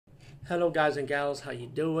Hello guys and gals, how you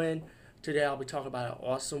doing? Today I'll be talking about an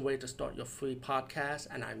awesome way to start your free podcast,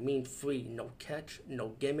 and I mean free, no catch, no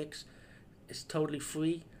gimmicks. It's totally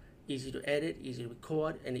free, easy to edit, easy to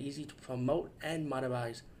record, and easy to promote and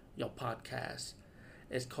monetize your podcast.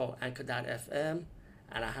 It's called Anchor.fm,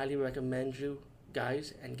 and I highly recommend you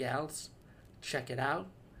guys and gals check it out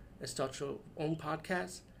and start your own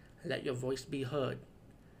podcast and let your voice be heard.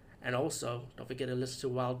 And also, don't forget to listen to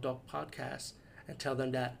Wild Dog Podcast and tell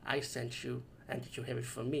them that I sent you and that you hear it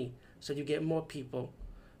from me. So you get more people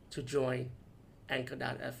to join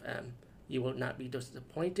Anchor.fm. You will not be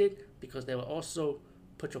disappointed because they will also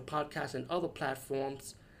put your podcast in other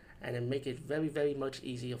platforms and then make it very, very much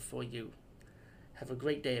easier for you. Have a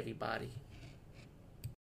great day, everybody.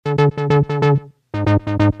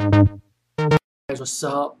 Guys, what's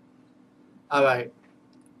up? Alright,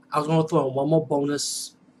 I was going to throw in one more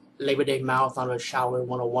bonus Labor Day marathon with Shaolin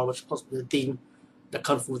 101, which is supposed to be the theme, the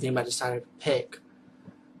Kung Fu theme I decided to pick.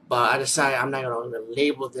 But I decided I'm not going to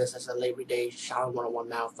label this as a Labor Day Shaolin 101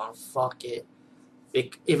 marathon. Fuck it.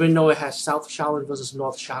 Even though it has South Shaolin versus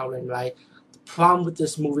North Shaolin, right? The problem with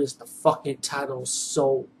this movie is the fucking title is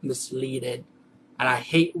so misleading. And I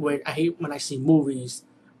hate when I see movies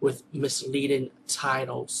with misleading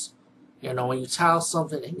titles. You know, when you title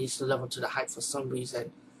something, it needs to live up to the hype for some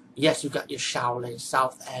reason. Yes, you got your Shaolin,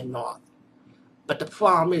 South and North. But the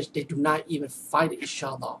problem is they do not even fight each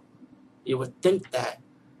other. You would think that.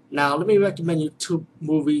 Now, let me recommend you two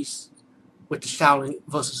movies with the Shaolin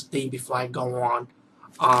versus theme before I go on.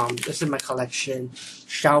 It's in my collection.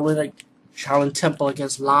 Shaolin Temple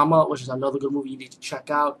Against Lama, which is another good movie you need to check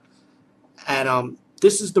out. And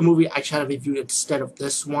this is the movie I try to review instead of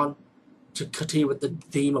this one to continue with the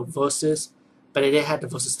theme of versus. But it didn't have the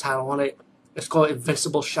versus title on it. It's called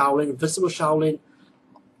Invincible Shaolin. Invincible Shaolin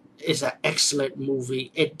is an excellent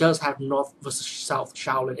movie. It does have North versus South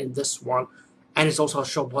Shaolin in this one. And it's also a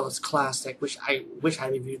Shaw Brothers classic, which I wish I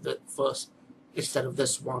reviewed it first instead of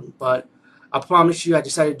this one. But I promise you, I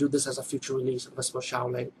decided to do this as a future release of Invincible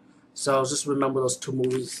Shaolin. So just remember those two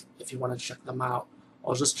movies if you want to check them out.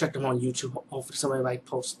 Or just check them on YouTube. Hopefully somebody might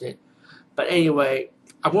post it. But anyway,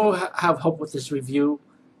 I'm going to have hope with this review.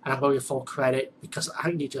 And I'm going to get full credit because I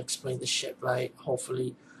need to explain this shit, right?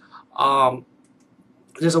 Hopefully.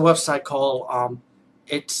 There's a website called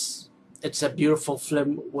it's a beautiful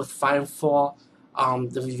film with fighting for.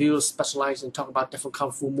 The reviewers specialize in talking about different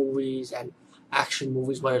kung fu movies and action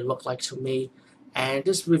movies, what it looked like to me. And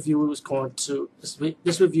this review is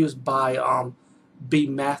this review is by B.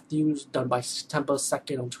 Matthews, done by September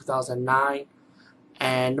 2nd of 2009,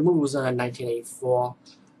 and the movie was done in 1984.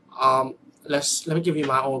 Let me give you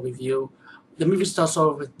my own review. The movie starts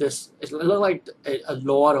off with this. It looked like a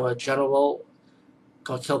lord or a general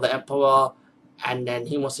gonna kill the emperor, and then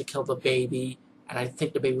he wants to kill the baby, and I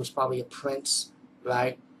think the baby was probably a prince,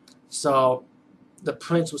 right? So the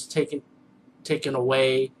prince was taken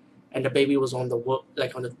away, and the baby was on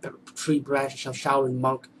the tree branch. Some Shaolin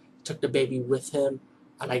monk took the baby with him,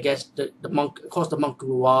 and I guess the monk, of course, the monk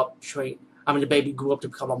grew up, the baby grew up to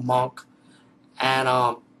become a monk,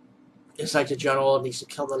 and it's like the general needs to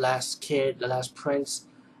kill the last kid, the last prince,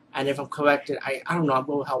 and if I'm corrected, I don't know, I'm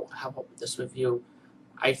going to have hope with this review.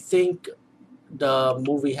 I think the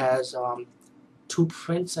movie has two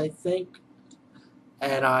princes, I think,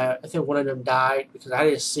 and I think one of them died because I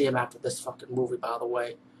didn't see him after this fucking movie, by the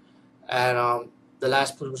way. And the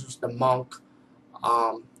last prince was the monk.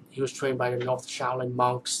 He was trained by the North Shaolin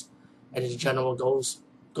monks, and his general goes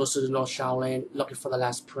to the North Shaolin looking for the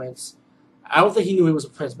last prince. I don't think he knew he was a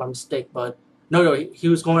prince by mistake, but no, he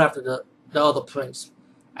was going after the other prince,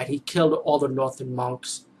 and he killed all the northern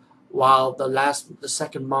monks, while the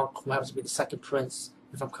second monk, who happens to be the second prince,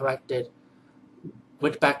 if I'm corrected,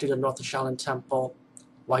 went back to the North Shaolin Temple,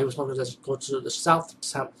 while he was going to go to the South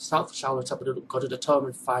Shaolin Temple to go to the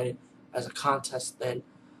tournament fight as a contest then.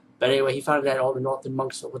 But anyway, he found that all the northern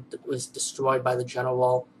monks was destroyed by the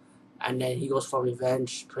general, and then he goes for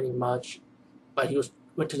revenge, pretty much. But he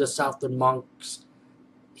went to the southern monks.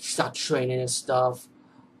 He started training and stuff.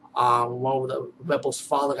 One of the rebels'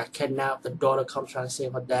 father got kidnapped. The daughter comes trying to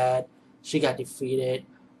save her dad. She got defeated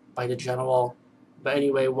by the general. But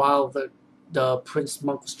anyway, while the prince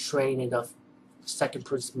monk was training, the second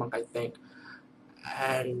prince monk, I think,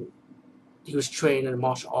 and he was trained in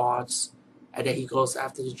martial arts, and then he goes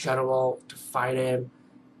after the general to fight him.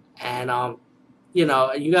 And you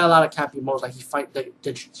got a lot of campy modes, like he fight the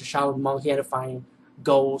Shaolin monk. He had to find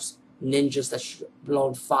ghosts, ninjas that blow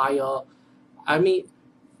on fire. I mean,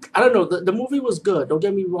 I don't know. The movie was good. Don't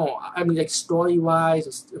get me wrong. I mean, like story-wise,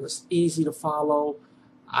 it was easy to follow.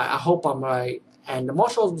 I hope I'm right. And the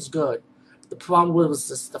martial arts was good. The problem was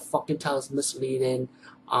just the fucking title is misleading.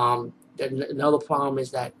 Another problem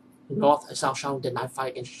is that North and South Shaolin did not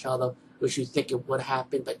fight against each other, which you think it would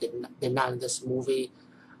happen, but did not in this movie.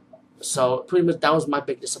 So pretty much that was my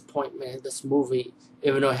big disappointment in this movie,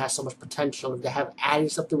 even though it has so much potential. If they have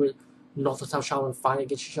added something with North and South Shaolin fighting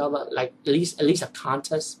against each other, like at least a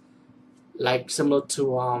contest, like similar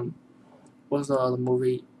to what's the other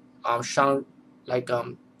movie, Shaolin, like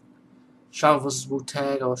Shaolin versus Wu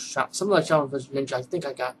Tang or something like Shaolin versus Ninja. I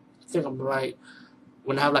think I'm right.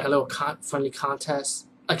 When I have like a little friendly contest,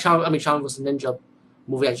 like Shaolin versus Ninja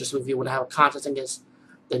movie I just reviewed, when I have a contest against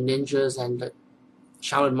the ninjas and the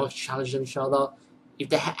Shaolin monks challenging each other. If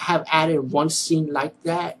they have added one scene like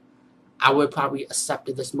that, I would probably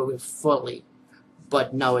accepted this movie fully.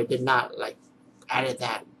 But no, it did not like added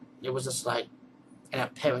that. It was just like an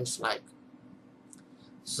appearance like.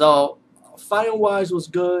 So fighting wise was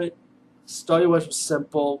good. Story wise was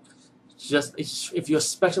simple. Just if you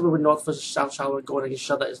expect something with North versus South Shaolin going against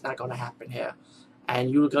each other, it's not going to happen here. And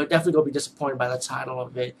you're definitely going to be disappointed by the title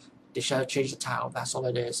of it. They should have changed the title. That's all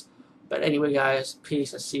it is. But anyway, guys,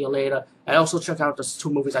 peace and see you later. And also check out those two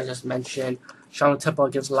movies I just mentioned, Shaolin Temple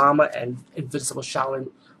Against Lama and Invincible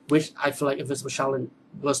Shaolin, which I feel like Invincible Shaolin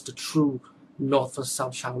was the true North versus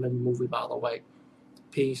South Shaolin movie, by the way.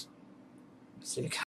 Peace. See you guys.